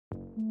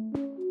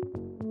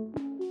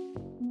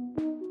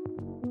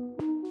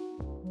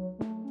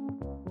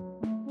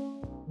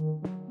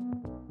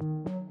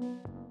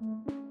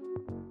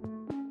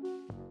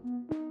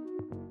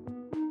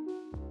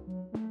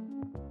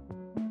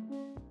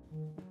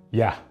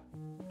Yeah,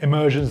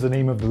 immersion's the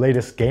name of the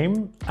latest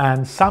game,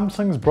 and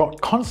Samsung's brought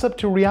concept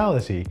to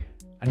reality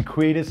and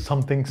created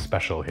something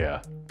special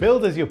here.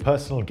 Billed as your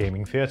personal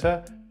gaming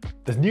theater,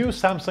 the new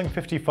Samsung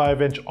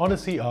 55-inch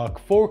Odyssey Ark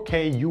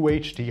 4K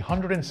UHD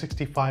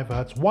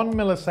 165Hz 1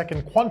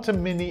 millisecond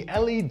quantum mini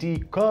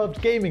LED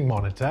curved gaming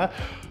monitor,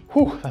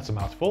 whew, that's a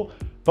mouthful,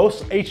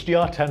 boasts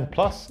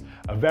HDR10+,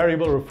 a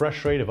variable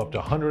refresh rate of up to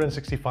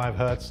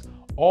 165Hz,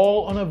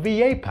 all on a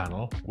VA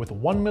panel with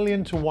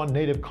 1,000,000:1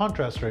 native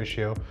contrast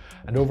ratio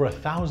and over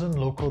 1,000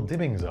 local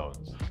dimming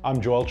zones. I'm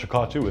Joel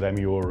Chikatu with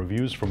MEO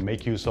Reviews from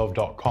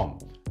MakeUseOf.com,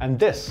 and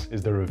this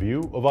is the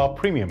review of our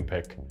premium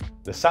pick,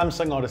 the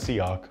Samsung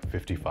Odyssey Ark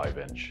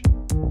 55-inch.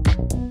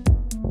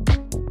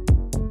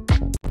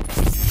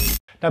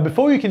 Now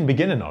before you can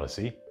begin an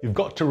Odyssey, you've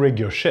got to rig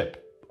your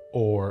ship,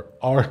 or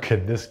Ark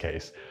in this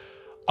case.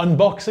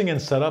 Unboxing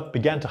and setup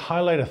began to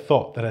highlight a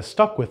thought that has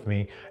stuck with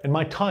me in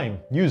my time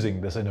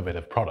using this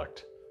innovative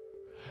product.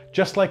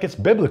 Just like its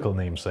biblical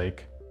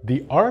namesake,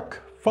 the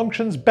Ark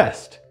functions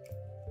best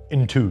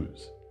in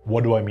twos.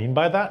 What do I mean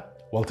by that?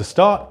 Well, to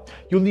start,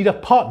 you'll need a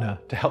partner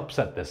to help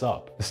set this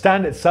up. The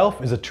stand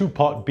itself is a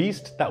two-part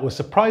beast that was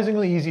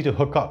surprisingly easy to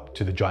hook up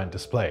to the giant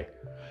display.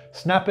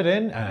 Snap it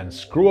in and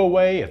screw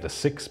away at the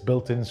 6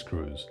 built-in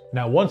screws.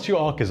 Now once your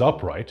Ark is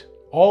upright,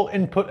 all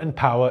input and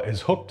power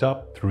is hooked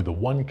up through the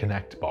One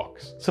Connect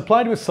box.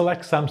 Supplied with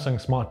select Samsung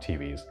smart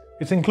TVs,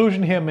 its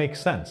inclusion here makes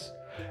sense,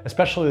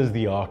 especially as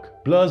the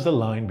Ark blurs the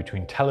line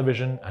between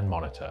television and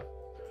monitor.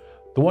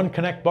 The One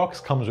Connect box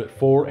comes with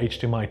 4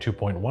 HDMI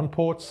 2.1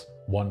 ports,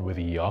 one with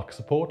eARC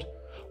support,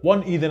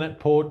 one Ethernet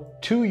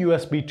port, 2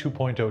 USB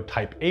 2.0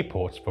 Type A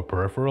ports for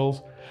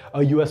peripherals,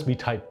 a USB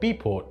Type B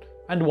port,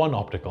 and one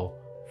optical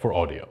for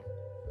audio.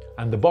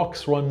 And the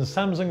box runs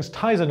Samsung's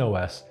Tizen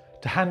OS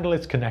to handle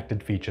its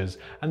connected features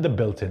and the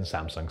built-in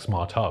Samsung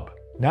Smart Hub.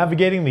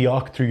 Navigating the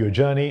Ark through your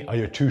journey are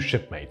your two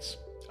shipmates,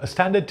 a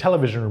standard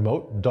television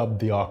remote dubbed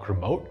the Ark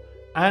Remote,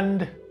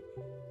 and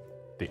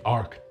the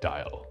Ark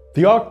Dial.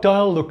 The Ark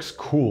Dial looks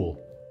cool.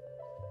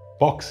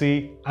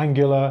 Boxy,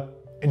 angular,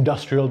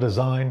 industrial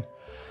design,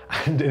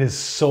 and it is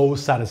so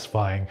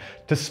satisfying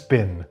to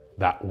spin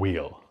that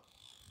wheel.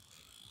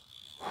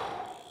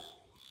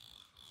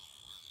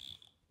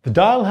 The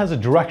dial has a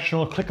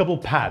directional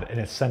clickable pad in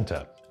its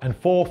center, and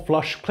 4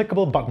 flush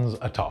clickable buttons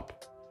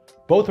atop.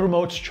 Both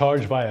remotes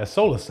charge via a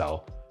solar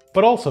cell,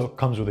 but also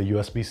comes with a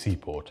USB-C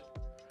port.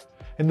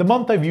 In the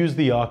month I've used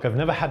the Ark, I've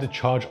never had to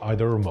charge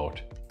either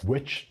remote,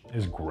 which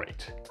is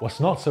great.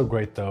 What's not so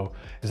great though,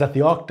 is that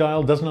the Ark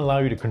Dial doesn't allow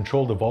you to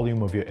control the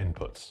volume of your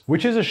inputs,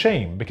 which is a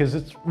shame because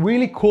it's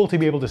really cool to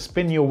be able to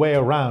spin your way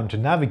around to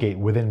navigate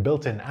within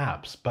built-in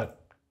apps,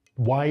 but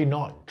why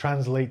not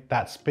translate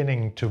that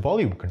spinning to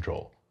volume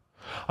control?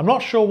 I'm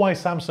not sure why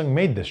Samsung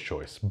made this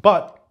choice,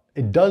 but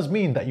it does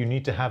mean that you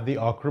need to have the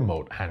Ark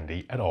Remote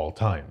handy at all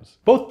times.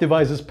 Both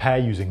devices pair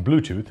using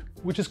Bluetooth,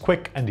 which is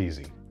quick and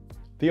easy.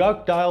 The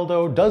Ark Dial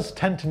though does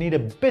tend to need a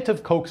bit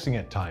of coaxing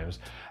at times,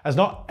 as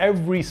not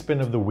every spin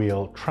of the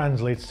wheel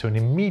translates to an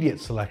immediate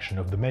selection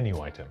of the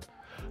menu item.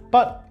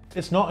 But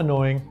it's not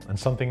annoying and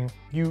something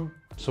you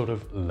sort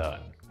of learn.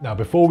 Now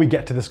before we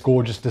get to this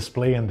gorgeous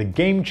display and the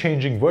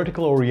game-changing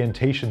vertical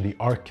orientation the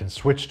Ark can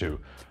switch to,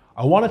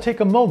 I want to take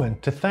a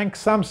moment to thank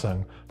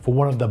Samsung for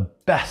one of the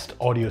best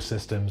audio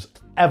systems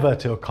ever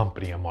to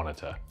accompany a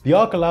monitor. The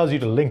Ark allows you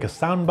to link a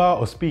soundbar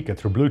or speaker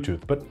through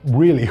Bluetooth, but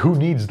really who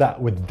needs that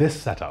with this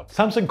setup?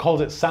 Samsung calls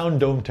it Sound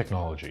Dome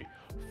technology.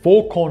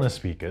 4 corner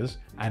speakers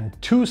and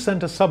 2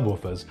 center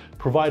subwoofers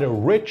provide a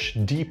rich,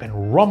 deep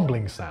and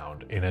rumbling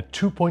sound in a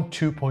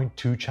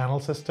 2.2.2 channel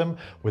system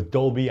with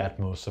Dolby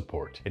Atmos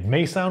support. It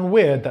may sound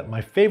weird that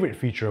my favorite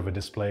feature of a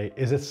display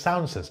is its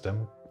sound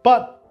system,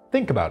 but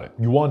think about it.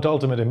 You want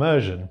ultimate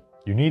immersion,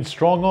 you need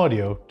strong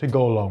audio to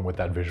go along with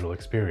that visual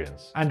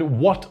experience. And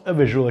what a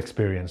visual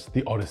experience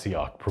the Odyssey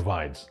Ark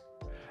provides.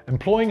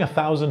 Employing a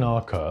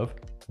 1000R curve,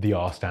 the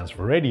R stands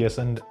for radius,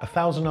 and a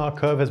 1000R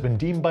curve has been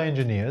deemed by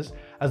engineers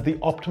as the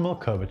optimal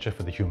curvature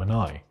for the human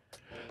eye.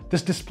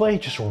 This display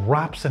just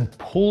wraps and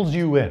pulls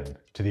you in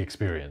to the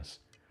experience.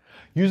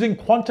 Using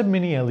quantum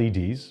mini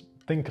LEDs,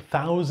 think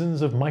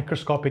thousands of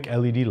microscopic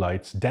LED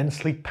lights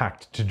densely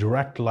packed to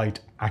direct light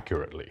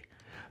accurately.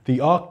 The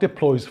Ark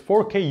deploys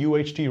 4K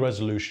UHD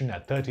resolution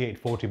at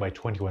 3840 by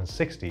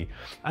 2160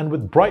 and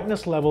with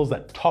brightness levels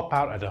that top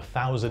out at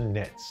 1000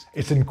 nits.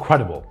 It's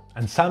incredible,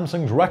 and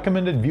Samsung's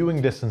recommended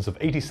viewing distance of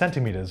 80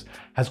 centimeters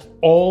has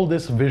all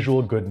this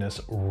visual goodness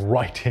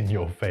right in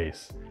your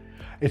face.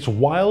 It's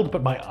wild,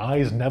 but my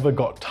eyes never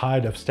got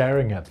tired of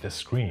staring at this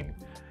screen.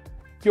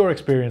 Your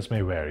experience may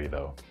vary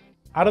though.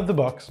 Out of the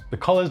box, the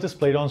colors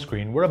displayed on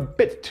screen were a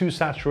bit too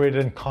saturated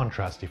and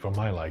contrasty for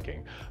my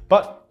liking,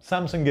 but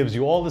Samsung gives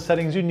you all the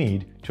settings you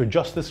need to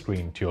adjust the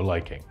screen to your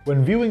liking.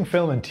 When viewing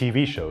film and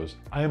TV shows,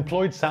 I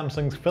employed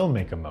Samsung's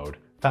Filmmaker mode,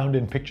 found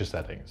in Picture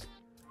Settings.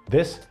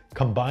 This,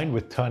 combined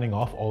with turning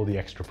off all the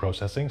extra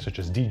processing such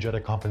as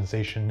de-jitter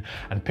compensation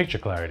and picture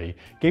clarity,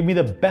 gave me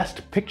the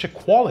best picture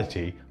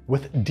quality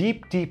with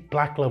deep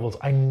black levels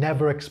I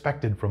never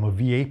expected from a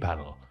VA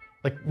panel.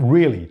 Like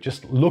really,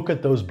 just look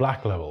at those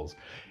black levels.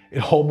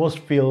 It almost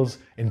feels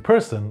in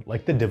person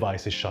like the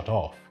device is shut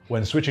off.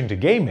 When switching to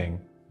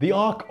gaming, the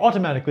Ark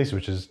automatically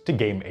switches to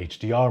Game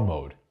HDR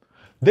mode.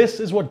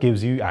 This is what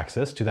gives you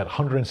access to that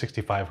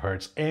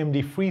 165Hz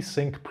AMD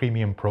FreeSync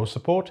Premium Pro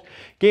support,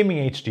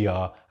 gaming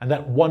HDR, and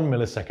that 1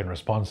 millisecond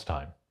response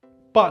time.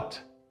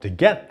 But to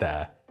get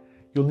there,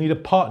 you'll need a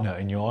partner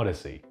in your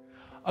Odyssey,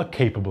 a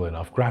capable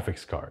enough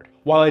graphics card.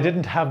 While I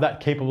didn't have that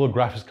capable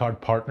graphics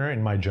card partner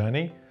in my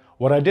journey,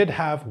 what I did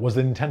have was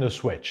the Nintendo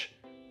Switch,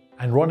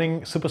 and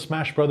running Super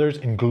Smash Bros.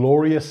 In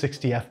glorious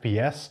 60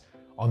 FPS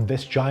on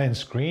this giant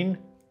screen.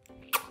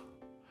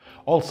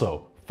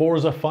 Also,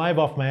 Forza 5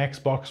 off my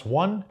Xbox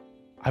One,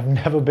 I've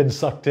never been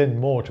sucked in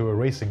more to a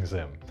racing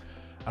sim.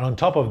 And on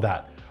top of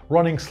that,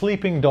 running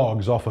Sleeping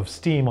Dogs off of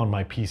Steam on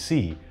my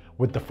PC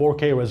with the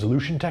 4K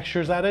resolution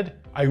textures added,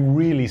 I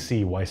really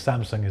see why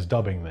Samsung is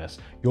dubbing this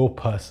your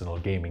personal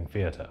gaming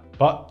theater.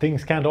 But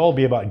things can't all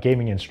be about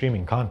gaming and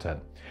streaming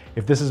content.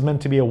 If this is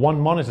meant to be a one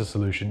monitor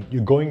solution,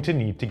 you're going to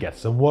need to get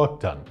some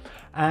work done.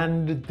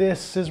 And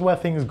this is where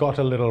things got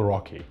a little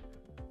rocky.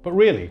 But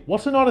really,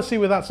 what's an Odyssey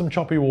without some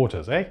choppy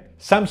waters, eh?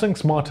 Samsung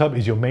Smart Hub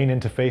is your main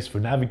interface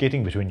for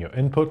navigating between your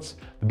inputs,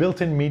 the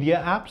built-in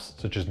media apps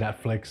such as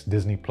Netflix,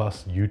 Disney+,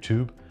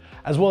 YouTube,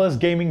 as well as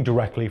gaming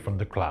directly from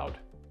the cloud.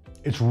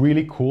 It's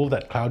really cool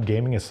that cloud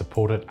gaming is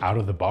supported out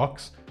of the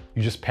box.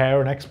 You just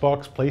pair an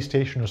Xbox,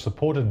 PlayStation, or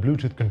supported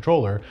Bluetooth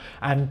controller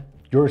and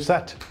you're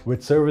set,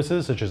 with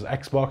services such as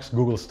Xbox,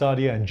 Google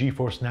Stadia, and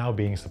GeForce Now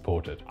being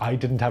supported. I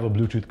didn't have a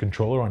Bluetooth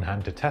controller on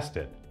hand to test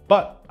it,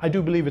 but I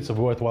do believe it's a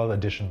worthwhile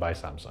addition by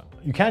Samsung.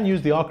 You can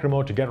use the Ark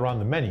remote to get around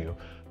the menu,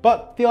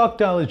 but the Ark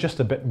dial is just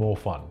a bit more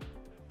fun.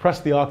 Press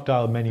the Ark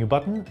dial menu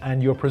button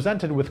and you're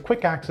presented with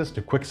quick access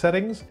to quick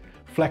settings,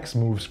 flex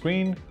move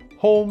screen,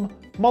 home,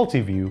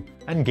 multi-view,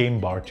 and game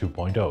bar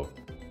 2.0.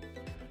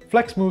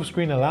 Flex move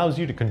screen allows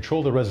you to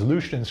control the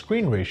resolution and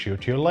screen ratio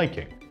to your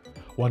liking.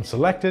 Once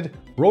selected,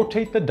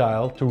 rotate the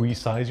dial to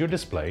resize your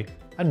display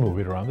and move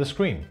it around the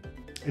screen.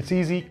 It's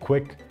easy,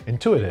 quick,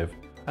 intuitive,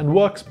 and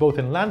works both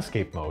in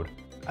landscape mode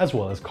as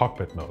well as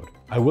cockpit mode.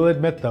 I will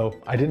admit though,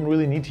 I didn't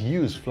really need to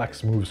use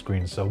flex move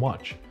screen so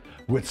much.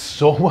 With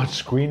so much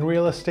screen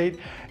real estate,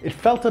 it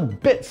felt a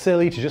bit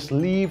silly to just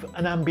leave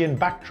an ambient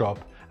backdrop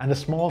and a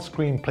small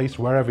screen placed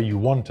wherever you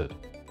wanted.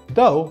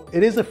 Though,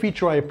 it is a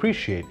feature I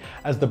appreciate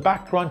as the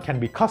background can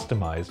be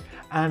customized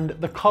and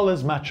the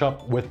colors match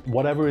up with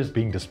whatever is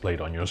being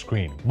displayed on your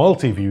screen.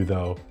 Multi-view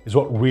though, is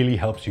what really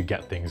helps you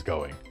get things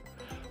going.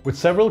 With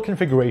several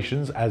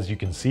configurations, as you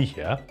can see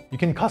here, you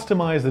can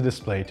customize the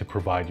display to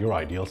provide your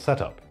ideal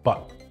setup.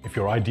 But if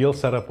your ideal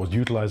setup was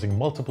utilizing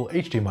multiple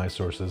HDMI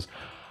sources,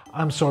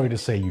 I'm sorry to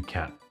say you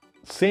can't.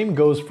 Same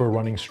goes for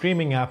running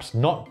streaming apps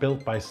not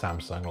built by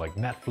Samsung like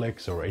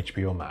Netflix or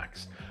HBO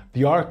Max.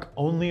 The Ark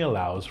only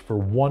allows for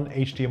one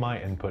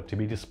HDMI input to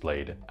be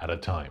displayed at a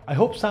time. I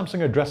hope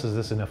Samsung addresses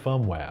this in a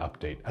firmware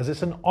update, as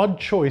it's an odd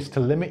choice to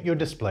limit your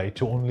display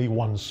to only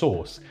one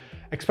source,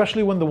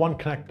 especially when the One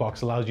Connect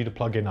box allows you to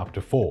plug in up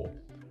to 4.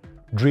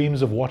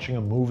 Dreams of watching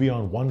a movie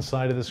on one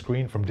side of the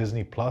screen from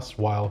Disney Plus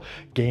while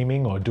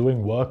gaming or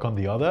doing work on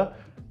the other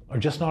are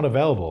just not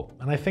available,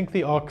 and I think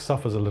the Ark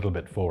suffers a little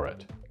bit for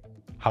it.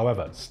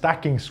 However,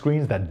 stacking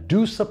screens that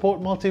do support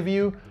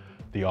multi-view,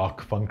 the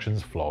Ark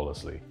functions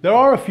flawlessly. There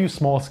are a few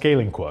small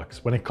scaling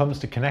quirks when it comes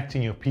to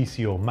connecting your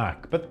PC or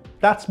Mac, but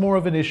that's more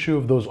of an issue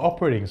of those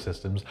operating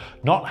systems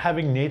not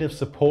having native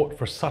support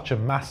for such a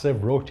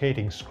massive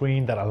rotating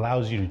screen that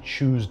allows you to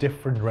choose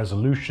different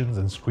resolutions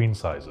and screen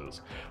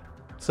sizes.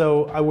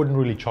 So I wouldn't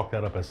really chalk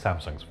that up as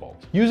Samsung's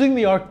fault. Using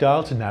the Ark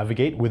dial to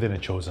navigate within a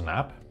chosen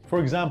app, for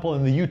example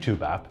in the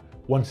YouTube app,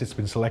 once it's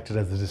been selected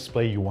as the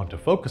display you want to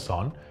focus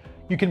on,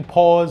 you can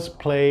pause,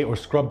 play, or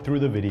scrub through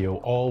the video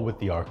all with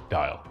the Ark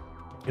dial.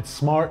 It's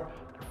smart,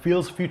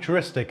 feels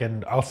futuristic,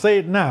 and I'll say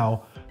it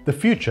now, the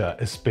future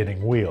is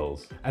spinning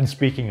wheels. And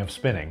speaking of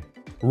spinning,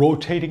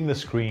 rotating the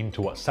screen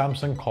to what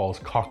Samsung calls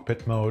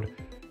cockpit mode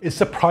is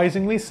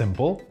surprisingly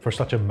simple for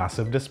such a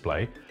massive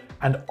display,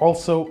 and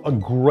also a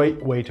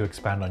great way to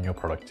expand on your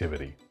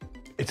productivity.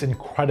 It's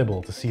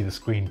incredible to see the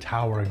screen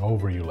towering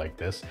over you like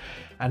this,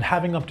 and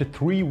having up to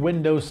 3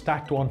 windows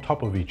stacked on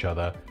top of each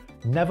other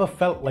never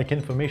felt like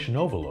information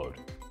overload.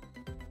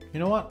 You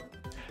know what?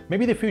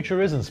 Maybe the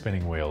future isn't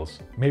spinning wheels,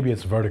 maybe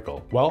it's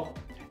vertical. Well,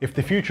 if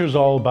the future is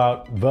all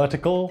about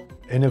vertical,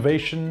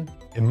 innovation,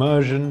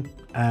 immersion,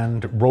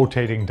 and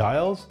rotating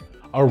dials,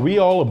 are we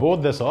all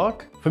aboard this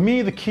Ark? For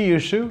me, the key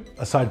issue,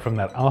 aside from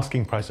that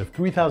asking price of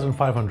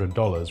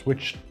 $3,500,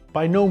 which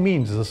by no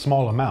means is a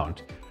small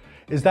amount,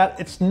 is that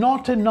it's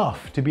not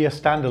enough to be a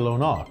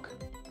standalone Ark.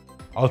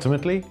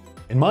 Ultimately,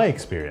 in my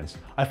experience,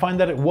 I find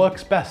that it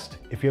works best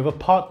if you have a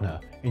partner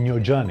in your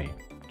journey,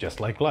 just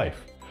like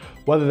life.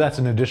 Whether that's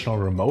an additional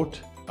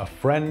remote, a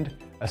friend,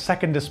 a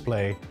second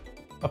display,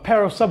 a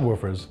pair of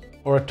subwoofers,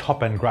 or a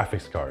top-end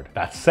graphics card.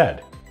 That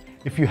said,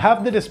 If you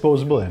have the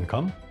disposable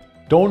income,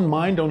 don't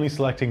mind only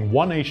selecting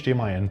one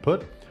HDMI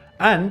input,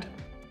 and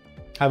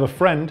have a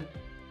friend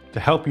to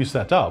help you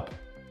set up,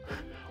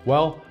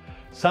 well,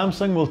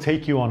 Samsung will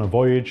take you on a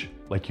voyage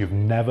like you've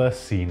never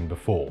seen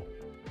before.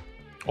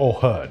 Or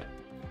heard.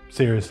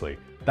 Seriously,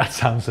 that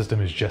sound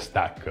system is just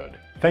that good.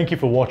 Thank you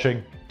for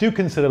watching. Do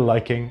consider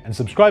liking and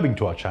subscribing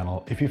to our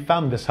channel if you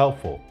found this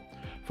helpful.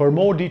 For a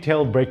more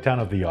detailed breakdown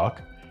of the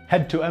Ark,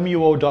 head to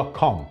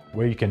muo.com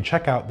where you can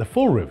check out the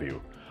full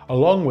review,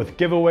 along with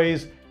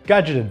giveaways,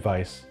 gadget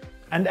advice,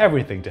 and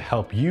everything to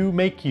help you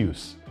make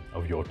use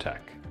of your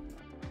tech.